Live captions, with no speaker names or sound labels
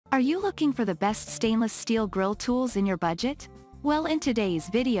Are you looking for the best stainless steel grill tools in your budget? Well, in today's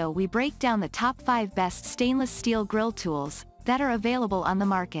video we break down the top 5 best stainless steel grill tools that are available on the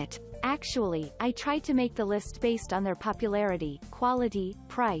market. Actually, I tried to make the list based on their popularity, quality,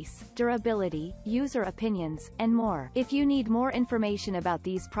 price, durability, user opinions, and more. If you need more information about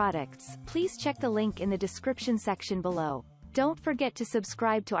these products, please check the link in the description section below. Don't forget to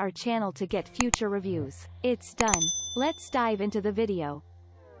subscribe to our channel to get future reviews. It's done. Let's dive into the video.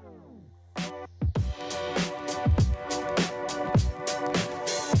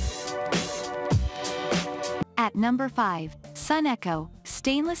 At number 5, Sunnecko,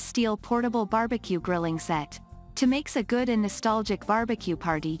 Stainless Steel Portable Barbecue Grilling Set. To make a good and nostalgic barbecue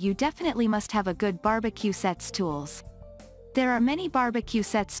party, you definitely must have a good barbecue sets tools. There are many barbecue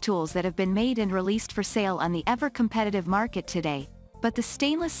sets tools that have been made and released for sale on the ever-competitive market today, but the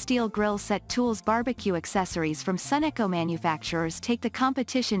stainless steel grill set tools barbecue accessories from Sunnecko manufacturers take the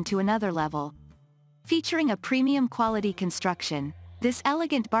competition to another level. Featuring a premium quality construction, this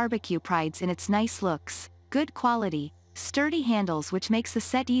elegant barbecue prides in its nice looks, good quality, sturdy handles which makes the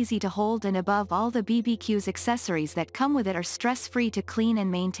set easy to hold, and above all, the BBQ's accessories that come with it are stress-free to clean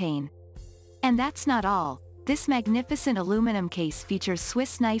and maintain. And that's not all. This magnificent aluminum case features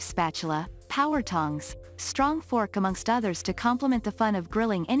Swiss knife spatula, power tongs, strong fork amongst others to complement the fun of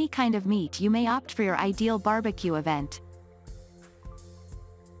grilling any kind of meat. You may opt for your ideal barbecue event.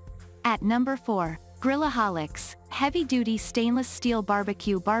 At number 4, Grillaholics, Heavy-Duty Stainless Steel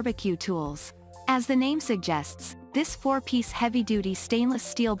Barbecue Tools. As the name suggests, this 4-piece heavy-duty stainless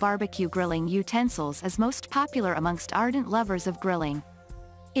steel barbecue grilling utensils is most popular amongst ardent lovers of grilling.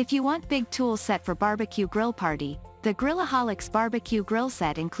 If you want big tool set for barbecue grill party, the Grillaholics Barbecue Grill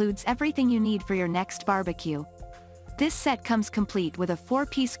Set includes everything you need for your next barbecue. This set comes complete with a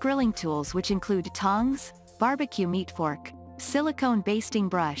 4-piece grilling tools which include tongs, barbecue meat fork, silicone basting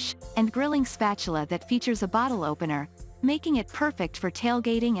brush, and grilling spatula that features a bottle opener, making it perfect for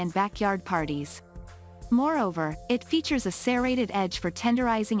tailgating and backyard parties. Moreover, it features a serrated edge for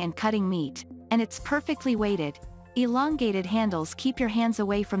tenderizing and cutting meat, and its perfectly weighted, elongated handles keep your hands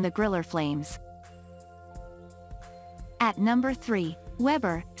away from the griller flames. At number 3,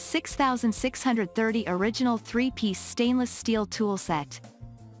 Weber, 6630 Original 3-Piece Stainless Steel Tool Set.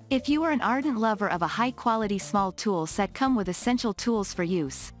 If you are an ardent lover of a high-quality small tool set come with essential tools for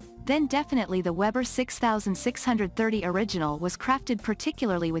use, then definitely the Weber 6630 Original was crafted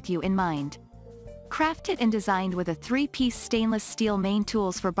particularly with you in mind. Crafted and designed with a 3-piece stainless steel main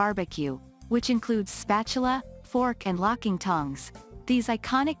tools for barbecue, which includes spatula, fork and locking tongs, these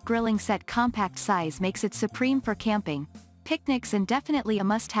iconic grilling set compact size makes it supreme for camping, picnics, and definitely a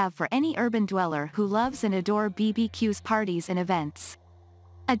must-have for any urban dweller who loves and adore BBQ's parties and events.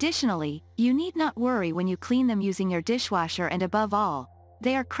 Additionally, you need not worry when you clean them using your dishwasher, and above all,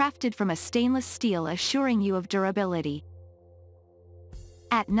 they are crafted from a stainless steel assuring you of durability.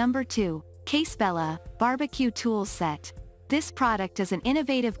 At number 2, Kacebela, BBQ Tools Set. This product is an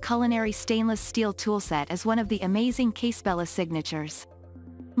innovative culinary stainless steel toolset as one of the amazing Kacebela signatures.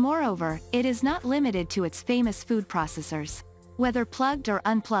 Moreover, it is not limited to its famous food processors. Whether plugged or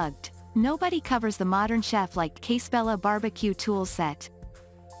unplugged, nobody covers the modern chef like Kacebela BBQ Tools Set.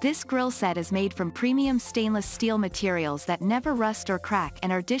 This grill set is made from premium stainless steel materials that never rust or crack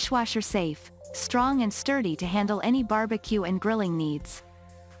and are dishwasher safe, strong and sturdy to handle any barbecue and grilling needs.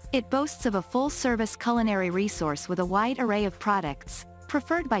 It boasts of a full-service culinary resource with a wide array of products,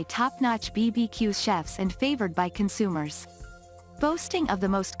 preferred by top-notch BBQ chefs and favored by consumers. Boasting of the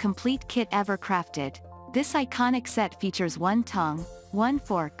most complete kit ever crafted, this iconic set features 1 tong, 1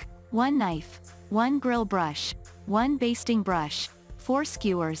 fork, 1 knife, 1 grill brush, 1 basting brush, 4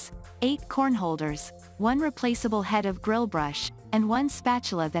 skewers, 8 corn holders, 1 replaceable head of grill brush, and 1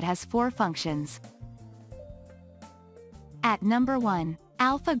 spatula that has 4 functions. At number 1,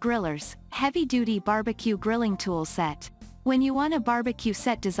 Alpha Grillers, Heavy-Duty Barbecue Grilling Tool Set. When you want a barbecue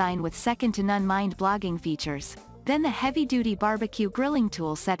set designed with second-to-none mind-blogging features, then the Heavy-Duty Barbecue Grilling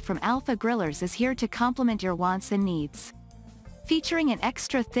Tool Set from Alpha Grillers is here to complement your wants and needs. Featuring an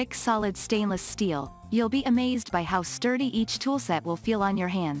extra thick solid stainless steel, you'll be amazed by how sturdy each toolset will feel on your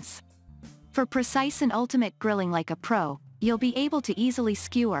hands. For precise and ultimate grilling like a pro, you'll be able to easily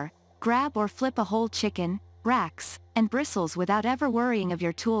skewer, grab or flip a whole chicken, racks, and bristles without ever worrying of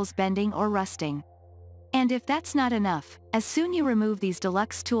your tools bending or rusting. And if that's not enough, as soon you remove these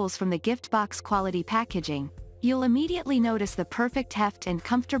deluxe tools from the gift box quality packaging, you'll immediately notice the perfect heft and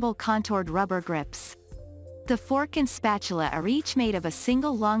comfortable contoured rubber grips. The fork and spatula are each made of a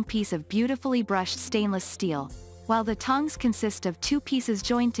single long piece of beautifully brushed stainless steel, while the tongs consist of 2 pieces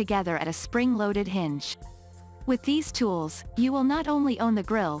joined together at a spring-loaded hinge. With these tools, you will not only own the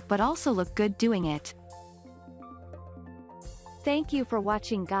grill but also look good doing it. Thank you for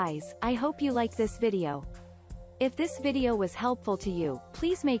watching, guys. I hope you like this video. If this video was helpful to you,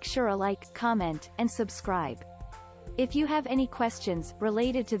 please make sure a like, comment, and subscribe. If you have any questions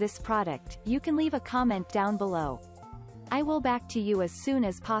related to this product, you can leave a comment down below. I will back to you as soon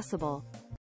as possible.